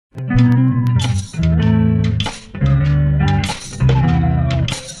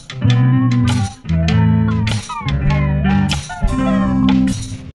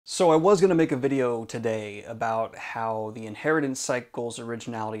So I was going to make a video today about how the inheritance cycle's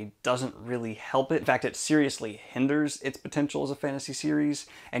originality doesn't really help it. In fact, it seriously hinders its potential as a fantasy series,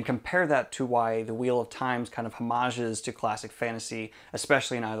 and compare that to why the Wheel of Time's kind of homages to classic fantasy,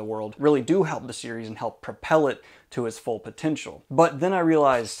 especially in Eye of the World, really do help the series and help propel it to its full potential. But then I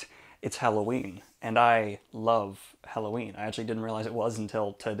realized it's Halloween, and I love Halloween. I actually didn't realize it was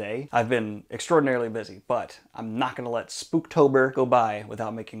until today. I've been extraordinarily busy, but I'm not gonna let Spooktober go by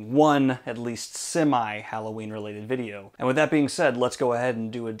without making one, at least semi-Halloween related video. And with that being said, let's go ahead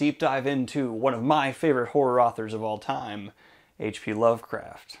and do a deep dive into one of my favorite horror authors of all time, H.P.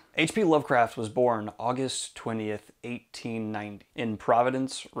 Lovecraft. H.P. Lovecraft was born August 20th, 1890 in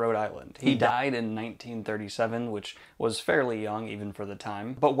Providence, Rhode Island. He died in 1937, which was fairly young even for the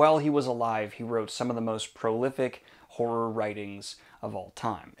time. But while he was alive, he wrote some of the most prolific horror writings of all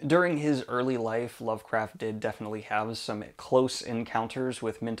time. During his early life, Lovecraft did definitely have some close encounters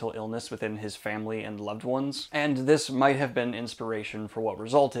with mental illness within his family and loved ones, and this might have been inspiration for what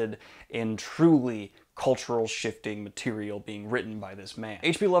resulted in truly cultural shifting material being written by this man.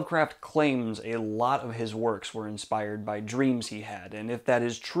 H.P. Lovecraft claims a lot of his works were inspired by dreams he had, and if that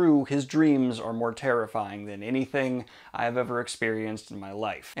is true, his dreams are more terrifying than anything I have ever experienced in my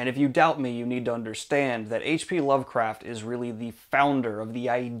life. And if you doubt me, you need to understand that H.P. Lovecraft is really the founder of the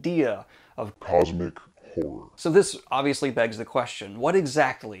idea of cosmic horror. So this obviously begs the question, what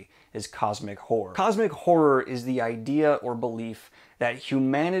exactly is cosmic horror? Cosmic horror is the idea or belief that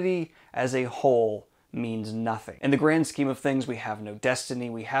humanity as a whole means nothing. In the grand scheme of things, we have no destiny,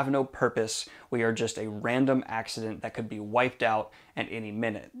 we have no purpose, we are just a random accident that could be wiped out at any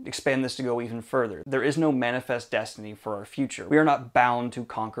minute. Expand this to go even further. There is no manifest destiny for our future. We are not bound to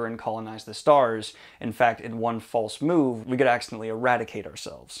conquer and colonize the stars. In fact, in one false move, we could accidentally eradicate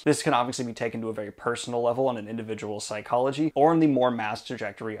ourselves. This can obviously be taken to a very personal level on an individual psychology, or in the more mass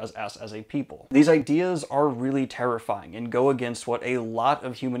trajectory as us as a people. These ideas are really terrifying and go against what a lot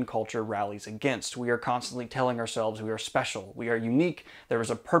of human culture rallies against. We are constantly telling ourselves we are special, we are unique, there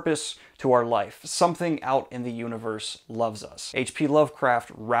is a purpose to our life. Something out in the universe loves us. H.P.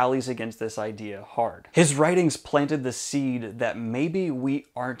 Lovecraft rallies against this idea hard. His writings planted the seed that maybe we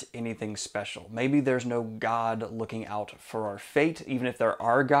aren't anything special. Maybe there's no God looking out for our fate. Even if there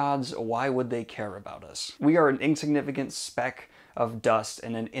are gods, why would they care about us? We are an insignificant speck of dust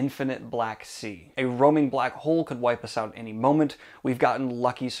in an infinite black sea. A roaming black hole could wipe us out any moment. We've gotten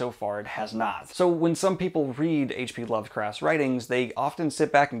lucky so far, it has not. So when some people read H.P. Lovecraft's writings, they often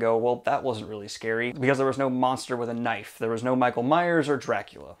sit back and go, well, that wasn't really scary because there was no monster with a knife. There was no Michael Myers or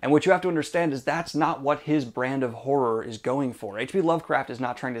Dracula. And what you have to understand is that's not what his brand of horror is going for. H.P. Lovecraft is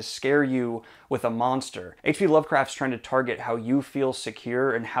not trying to scare you with a monster. H.P. Lovecraft's trying to target how you feel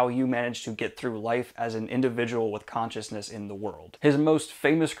secure and how you manage to get through life as an individual with consciousness in the world. His most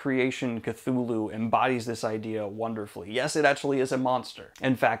famous creation, Cthulhu, embodies this idea wonderfully. Yes, it actually is a monster.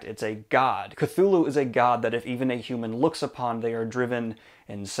 In fact, it's a god. Cthulhu is a god that if even a human looks upon, they are driven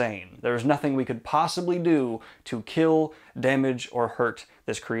insane. There's nothing we could possibly do to kill, damage, or hurt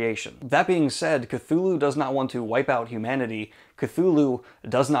this creation. That being said, Cthulhu does not want to wipe out humanity. Cthulhu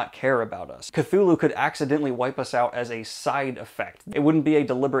does not care about us. Cthulhu could accidentally wipe us out as a side effect. It wouldn't be a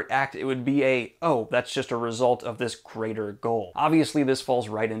deliberate act, it would be a, oh, that's just a result of this greater goal. Obviously, this falls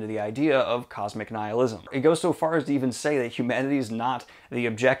right into the idea of cosmic nihilism. It goes so far as to even say that humanity is not the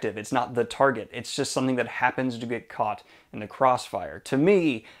objective, it's not the target, it's just something that happens to get caught in the crossfire. To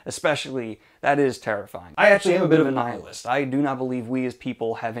me, especially, that is terrifying. I actually am a bit of a nihilist. I do not believe we as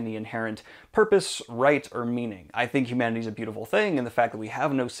people have any inherent purpose, right, or meaning. I think humanity is a beautiful thing, and the fact that we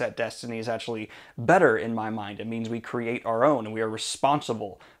have no set destiny is actually better in my mind. It means we create our own, and we are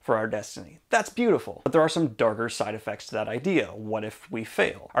responsible for our destiny. That's beautiful. But there are some darker side effects to that idea. What if we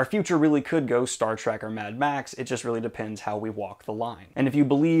fail? Our future really could go Star Trek or Mad Max. It just really depends how we walk the line. And if you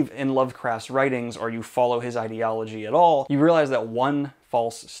believe in Lovecraft's writings or you follow his ideology at all, you realize that one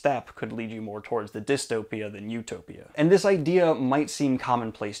false step could lead you more towards the dystopia than utopia. And this idea might seem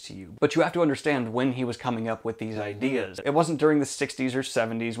commonplace to you, but you have to understand when he was coming up with these ideas. It wasn't during the 60s or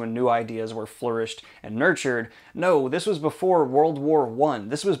 70s when new ideas were flourished and nurtured. No, this was before World War I.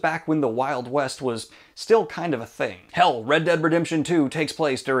 This was back when the Wild West was still kind of a thing. Hell, Red Dead Redemption 2 takes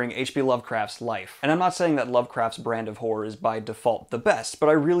place during H.P. Lovecraft's life. And I'm not saying that Lovecraft's brand of horror is by default the best, but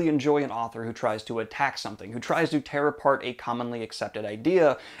I really enjoy an author who tries to attack something, who tries to tear apart a commonly accepted idea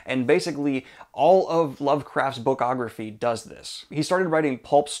idea, and basically all of Lovecraft's bookography does this. He started writing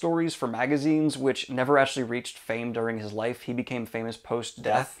pulp stories for magazines, which never actually reached fame during his life. He became famous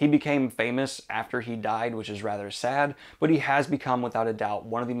post-death. He became famous after he died, which is rather sad, but he has become, without a doubt,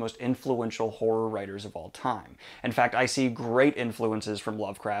 one of the most influential horror writers of all time. In fact, I see great influences from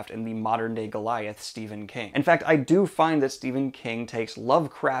Lovecraft in the modern-day Goliath, Stephen King. In fact, I do find that Stephen King takes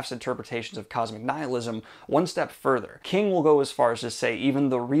Lovecraft's interpretations of cosmic nihilism one step further. King will go as far as to say even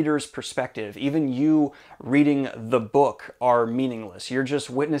the reader's perspective, even you reading the book, are meaningless. You're just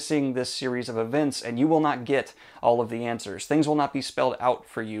witnessing this series of events and you will not get all of the answers. Things will not be spelled out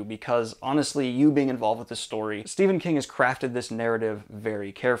for you because, honestly, you being involved with the story, Stephen King has crafted this narrative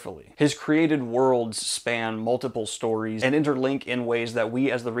very carefully. His created worlds span multiple stories and interlink in ways that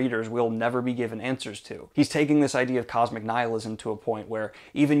we as the readers will never be given answers to. He's taking this idea of cosmic nihilism to a point where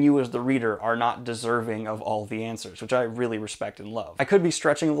even you as the reader are not deserving of all the answers, which I really respect and love. I could be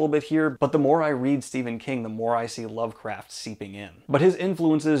stretching a little bit here, but the more I read Stephen King, the more I see Lovecraft seeping in. But his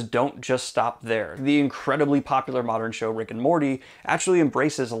influences don't just stop there. The incredibly popular modern show Rick and Morty actually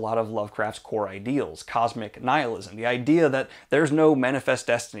embraces a lot of Lovecraft's core ideals, cosmic nihilism, the idea that there's no manifest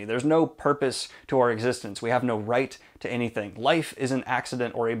destiny, there's no purpose to our existence, we have no right to anything. Life is an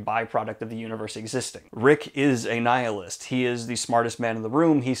accident or a byproduct of the universe existing. Rick is a nihilist. He is the smartest man in the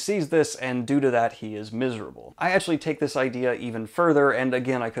room. He sees this, and due to that, he is miserable. I actually take this idea even further, and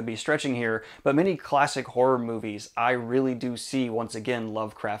again, I could be stretching here, but many classic horror movies, I really do see, once again,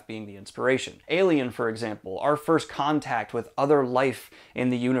 Lovecraft being the inspiration. Alien, for example, our first contact with other life in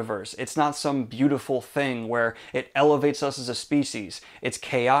the universe. It's not some beautiful thing where it elevates us as a species. It's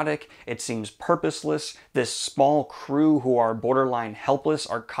chaotic, it seems purposeless. This small crew who are borderline helpless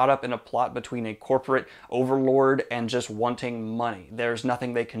are caught up in a plot between a corporate overlord and just wanting money. There's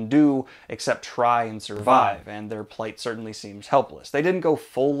nothing they can do except try and survive, and their plight certainly seems helpless. They didn't go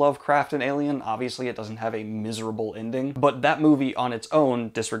full Lovecraft in Alien. Obviously, it doesn't have a miserable ending, but that movie on its own,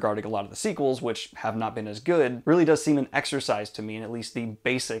 disregarding a lot of the sequels, which have not been as good, really does seem an exercise to me in at least the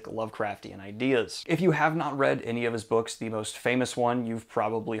basic Lovecraftian ideas. If you have not read any of his books, the most famous one you've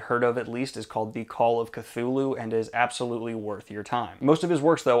probably heard of at least is called The Call of Cthulhu and is absolutely worth your time. Most of his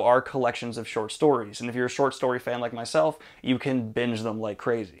works, though, are collections of short stories, and if you're a short story fan like myself, you can binge them like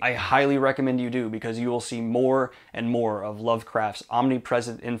crazy. I highly recommend you do, because you will see more and more of Lovecraft's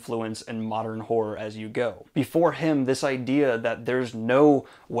omnipresent influence in modern horror as you go. Before him, this idea that there's no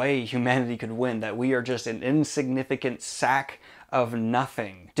way humanity could win, that we are just an insignificant sack of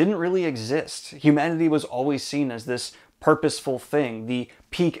nothing, didn't really exist. Humanity was always seen as this purposeful thing, the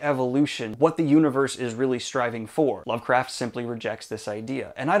peak evolution, what the universe is really striving for. Lovecraft simply rejects this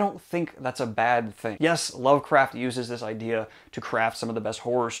idea, and I don't think that's a bad thing. Yes, Lovecraft uses this idea to craft some of the best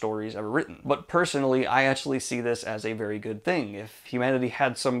horror stories ever written, but personally, I actually see this as a very good thing. If humanity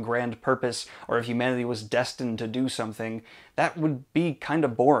had some grand purpose, or if humanity was destined to do something, that would be kind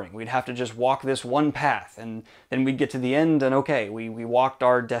of boring. We'd have to just walk this one path, and then we'd get to the end, and okay, we walked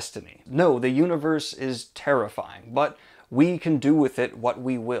our destiny. No, the universe is terrifying, but we can do with it what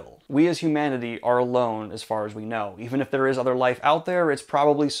we will. We as humanity are alone as far as we know. Even if there is other life out there, it's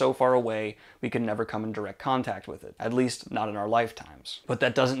probably so far away we can never come in direct contact with it. At least not in our lifetimes. But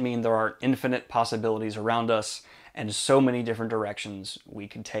that doesn't mean there aren't infinite possibilities around us and so many different directions we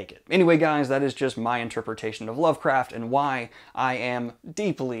could take it. Anyway, guys, that is just my interpretation of Lovecraft and why I am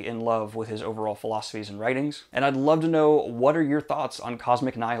deeply in love with his overall philosophies and writings. And I'd love to know, what are your thoughts on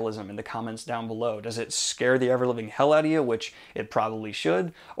cosmic nihilism in the comments down below? Does it scare the ever-living hell out of you, which it probably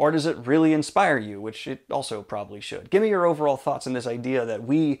should? Or does it really inspire you, which it also probably should? Give me your overall thoughts on this idea that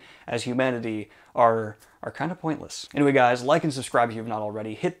we, as humanity, are kind of pointless. Anyway, guys, like and subscribe if you've not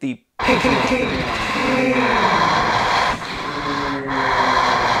already. Hit the